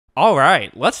All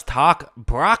right, let's talk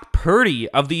Brock Purdy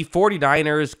of the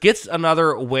 49ers gets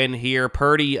another win here.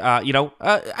 Purdy,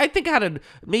 I think had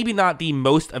maybe not the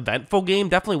most eventful game,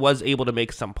 definitely was able to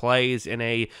make some plays in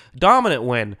a dominant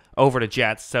win over the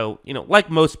Jets. So, like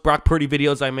most Brock Purdy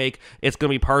videos I make, it's going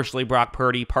to be partially Brock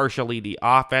Purdy, partially the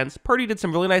offense. Purdy did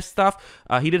some really nice stuff.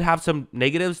 He did have some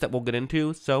negatives that we'll get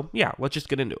into. So, yeah, let's just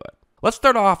get into it. Let's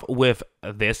start off with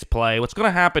this play. What's going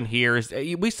to happen here is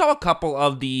we saw a couple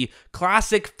of the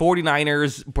classic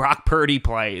 49ers Brock Purdy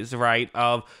plays, right?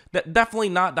 Of definitely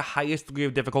not the highest degree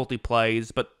of difficulty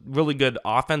plays, but really good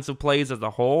offensive plays as a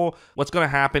whole. What's going to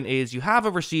happen is you have a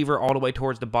receiver all the way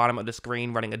towards the bottom of the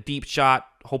screen running a deep shot,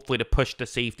 hopefully to push the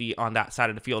safety on that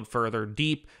side of the field further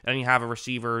deep. And then you have a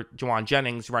receiver, Juwan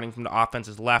Jennings, running from the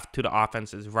offense's left to the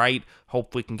offense's right.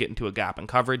 Hopefully can get into a gap in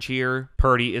coverage here.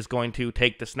 Purdy is going to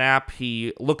take the snap.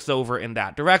 He looks over in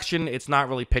that direction. It's not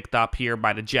really picked up here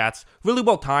by the Jets. Really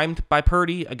well timed by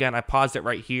Purdy. Again, I paused it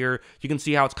right here. You can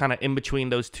see how it's kind of in between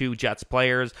those two Jets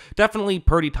players. Definitely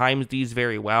Purdy times these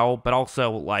very well, but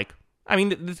also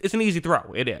it's an easy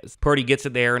throw. It is. Purdy gets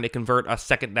it there, and they convert a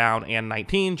 2nd down and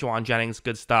 19. Juwan Jennings,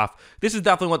 good stuff. This is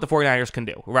definitely what the 49ers can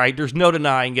do, right? There's no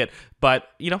denying it. But,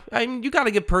 you got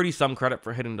to give Purdy some credit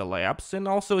for hitting the layups. And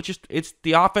also, it's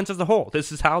the offense as a whole.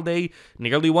 This is how they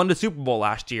nearly won the Super Bowl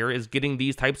last year, is getting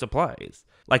these types of plays.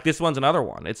 Like this one's another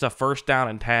one. It's a 1st down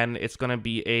and 10. It's going to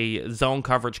be a zone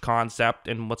coverage concept.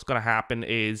 And what's going to happen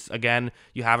is, again,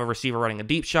 you have a receiver running a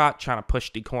deep shot, trying to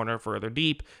push the corner further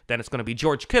deep. Then it's going to be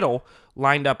George Kittle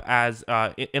lined up as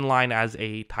in line as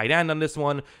a tight end on this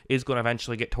one, is going to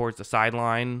eventually get towards the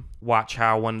sideline. Watch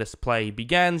how when this play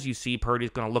begins, you see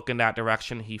Purdy's going to look in that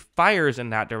direction. He fires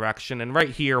in that direction. And right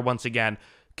here, once again,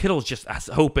 Kittle's just as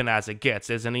open as it gets,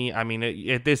 isn't he? I mean,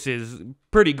 this is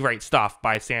pretty great stuff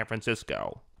by San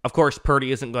Francisco. Of course,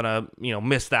 Purdy isn't going to,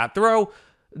 miss that throw.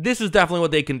 This is definitely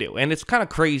what they can do. And it's kind of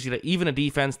crazy that even a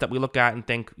defense that we look at and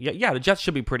think, yeah, the Jets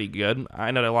should be pretty good.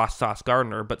 I know they lost Sauce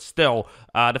Gardner, but still,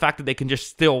 the fact that they can just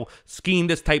still scheme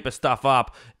this type of stuff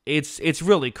up, it's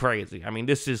really crazy. I mean,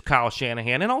 this is Kyle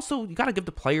Shanahan. And also, you got to give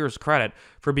the players credit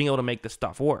for being able to make this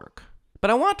stuff work. But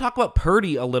I want to talk about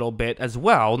Purdy a little bit as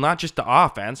well, not just the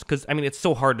offense, because, it's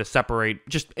so hard to separate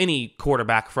just any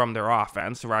quarterback from their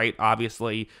offense, right?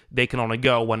 Obviously, they can only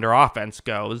go when their offense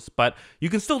goes, but you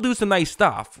can still do some nice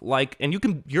stuff.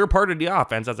 You're a part of the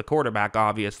offense as a quarterback,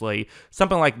 obviously.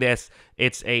 Something like this,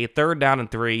 it's a 3rd down and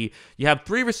 3. You have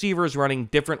 3 receivers running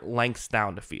different lengths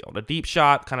down the field. A deep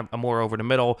shot, kind of a more over the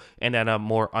middle, and then a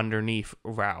more underneath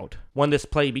route. When this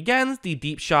play begins, the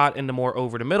deep shot and the more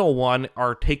over the middle one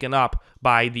are taken up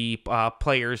by the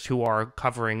players who are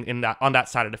covering on that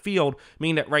side of the field,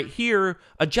 meaning that right here,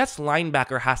 a Jets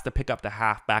linebacker has to pick up the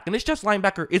halfback, and this Jets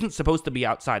linebacker isn't supposed to be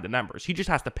outside the numbers. He just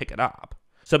has to pick it up.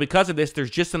 So because of this, there's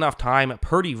just enough time.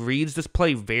 Purdy reads this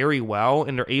play very well,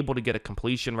 and they're able to get a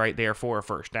completion right there for a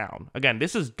 1st down. Again,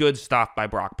 this is good stuff by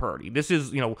Brock Purdy. This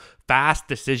is, fast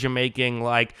decision-making.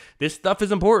 This stuff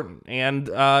is important. And,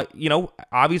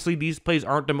 obviously these plays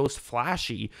aren't the most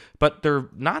flashy, but they're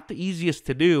not the easiest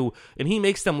to do, and he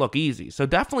makes them look easy. So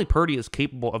definitely Purdy is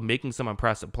capable of making some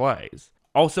impressive plays.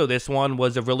 Also, this one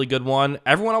was a really good one.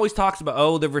 Everyone always talks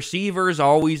about, the receivers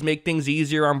always make things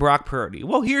easier on Brock Purdy.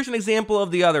 Well, here's an example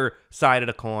of the other side of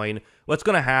the coin. What's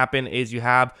going to happen is you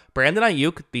have Brandon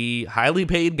Ayuk, the highly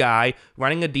paid guy,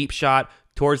 running a deep shot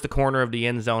towards the corner of the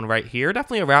end zone right here.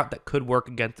 Definitely a route that could work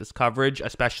against this coverage,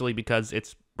 especially because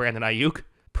it's Brandon Ayuk.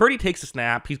 Purdy takes a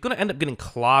snap. He's going to end up getting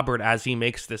clobbered as he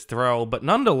makes this throw, but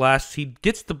nonetheless, he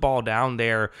gets the ball down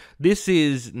there. This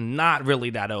is not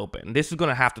really that open. This is going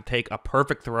to have to take a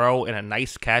perfect throw and a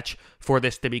nice catch for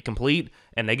this to be complete,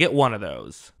 and they get one of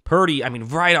those. Purdy,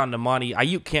 right on the money.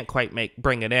 Ayuk can't quite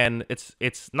bring it in.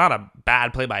 It's not a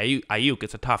bad play by Ayuk.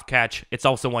 It's a tough catch. It's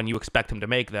also one you expect him to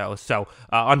make, though. So,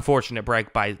 unfortunate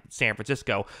break by San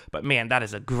Francisco. But, man, that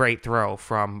is a great throw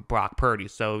from Brock Purdy.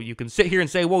 So, you can sit here and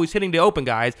say, well, he's hitting the open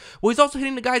guys. Well, he's also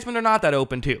hitting the guys when they're not that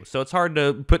open, too. So, it's hard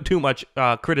to put too much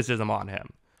criticism on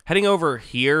him. Heading over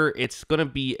here, it's going to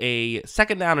be a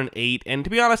 2nd down and 8. And to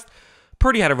be honest,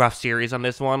 Purdy had a rough series on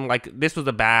this one. This was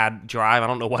a bad drive. I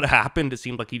don't know what happened. It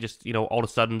seemed like he just, all of a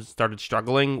sudden started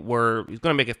struggling, where he's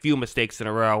going to make a few mistakes in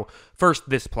a row. First,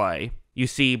 this play. You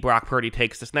see Brock Purdy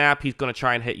takes the snap. He's going to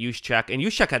try and hit Juszczyk, and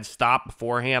Juszczyk had stopped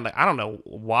beforehand. I don't know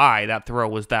why that throw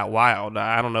was that wild.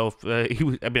 I don't know if he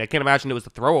was, I can't imagine it was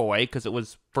a throwaway because it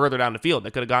was further down the field.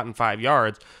 They could have gotten 5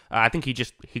 yards. I think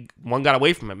one got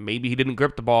away from him. Maybe he didn't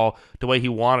grip the ball the way he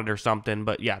wanted or something.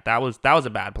 But yeah, that was a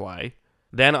bad play.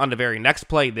 Then on the very next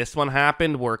play, this one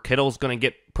happened where Kittle's going to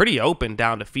get pretty open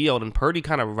down the field, and Purdy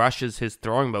kind of rushes his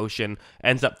throwing motion,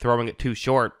 ends up throwing it too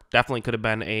short. Definitely could have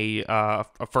been a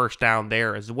first down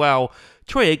there as well.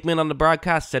 Troy Aikman on the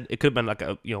broadcast said it could have been like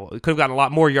it could have gotten a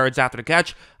lot more yards after the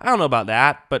catch. I don't know about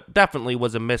that, but definitely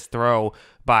was a missed throw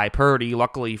by Purdy.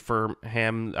 Luckily for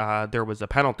him, there was a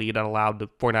penalty that allowed the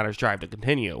 49ers drive to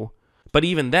continue. But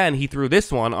even then, he threw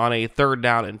this one on a 3rd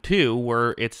down and 2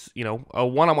 where it's, a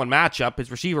one-on-one matchup.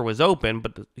 His receiver was open,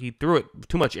 but he threw it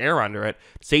too much air under it.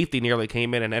 Safety nearly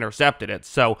came in and intercepted it.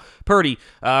 So Purdy,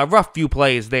 rough few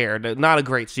plays there. Not a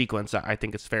great sequence, I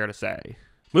think it's fair to say.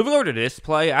 Moving over to this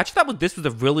play, I actually thought this was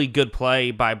a really good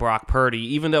play by Brock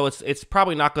Purdy, even though it's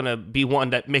probably not going to be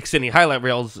one that makes any highlight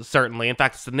reels, certainly. In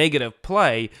fact, it's a negative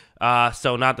play,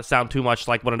 so not to sound too much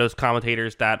like one of those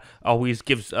commentators that always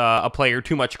gives a player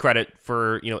too much credit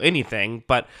for anything,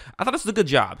 but I thought this was a good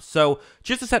job. So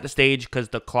just to set the stage, because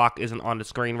the clock isn't on the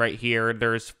screen right here,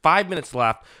 there's 5 minutes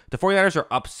left. The 49ers are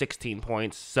up 16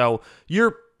 points, so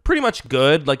you're pretty much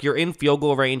good. Like, you're in field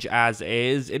goal range as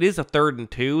is. It is a 3rd and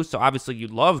 2, so obviously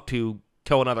you'd love to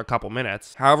kill another couple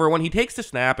minutes. However, when he takes the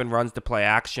snap and runs the play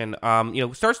action,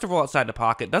 starts to roll outside the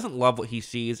pocket, doesn't love what he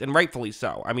sees, and rightfully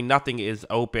so. I mean, nothing is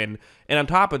open. And on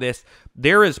top of this,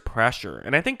 there is pressure.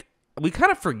 And I think we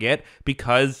kind of forget,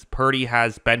 because Purdy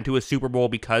has been to a Super Bowl,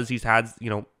 because he's had,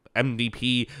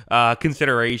 MVP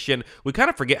consideration, we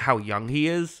kind of forget how young he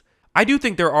is. I do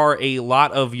think there are a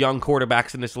lot of young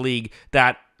quarterbacks in this league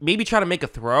that maybe try to make a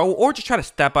throw or just try to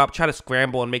step up, try to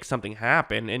scramble and make something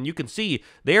happen. And you can see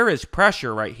there is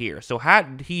pressure right here. So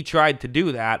had he tried to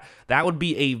do that, that would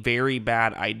be a very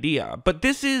bad idea. But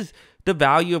this is the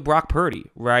value of Brock Purdy,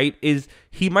 right? Is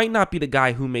he might not be the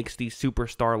guy who makes these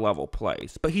superstar level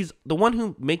plays, but he's the one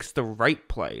who makes the right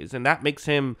plays, and that makes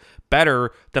him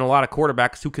better than a lot of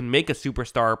quarterbacks who can make a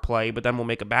superstar play, but then will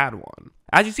make a bad one.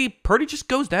 As you see, Purdy just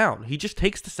goes down. He just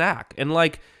takes the sack, and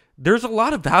there's a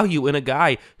lot of value in a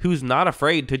guy who's not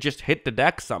afraid to just hit the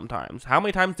deck sometimes. How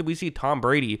many times did we see Tom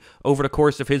Brady over the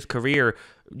course of his career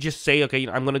just say, okay,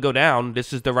 I'm going to go down.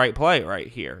 This is the right play right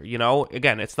here.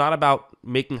 Again, it's not about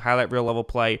making highlight reel level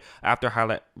play after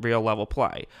highlight reel level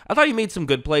play. I thought he made some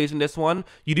good plays in this one.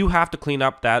 You do have to clean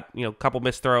up that, couple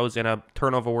missed throws and a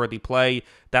turnover worthy play.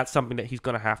 That's something that he's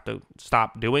going to have to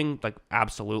stop doing,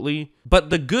 absolutely. But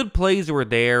the good plays were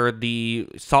there. The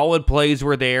solid plays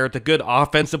were there. The good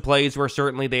offensive plays were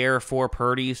certainly there for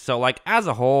Purdy. So, as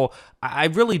a whole, I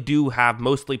really do have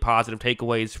mostly positive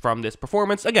takeaways from this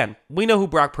performance. Again, we know who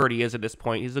Brock Purdy is at this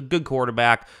point. He's a good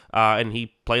quarterback, and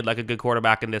he played like a good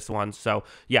quarterback in this one. So,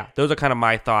 yeah, those are kind of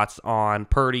my thoughts on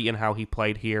Purdy and how he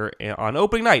played here on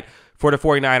opening night for the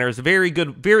 49ers.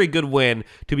 Very good win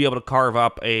to be able to carve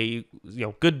up a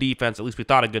good defense. At least we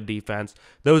thought a good defense.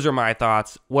 Those are my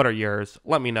thoughts. What are yours?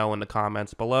 Let me know in the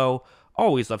comments below.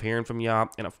 Always love hearing from y'all.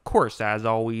 And of course, as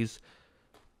always,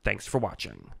 thanks for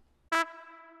watching.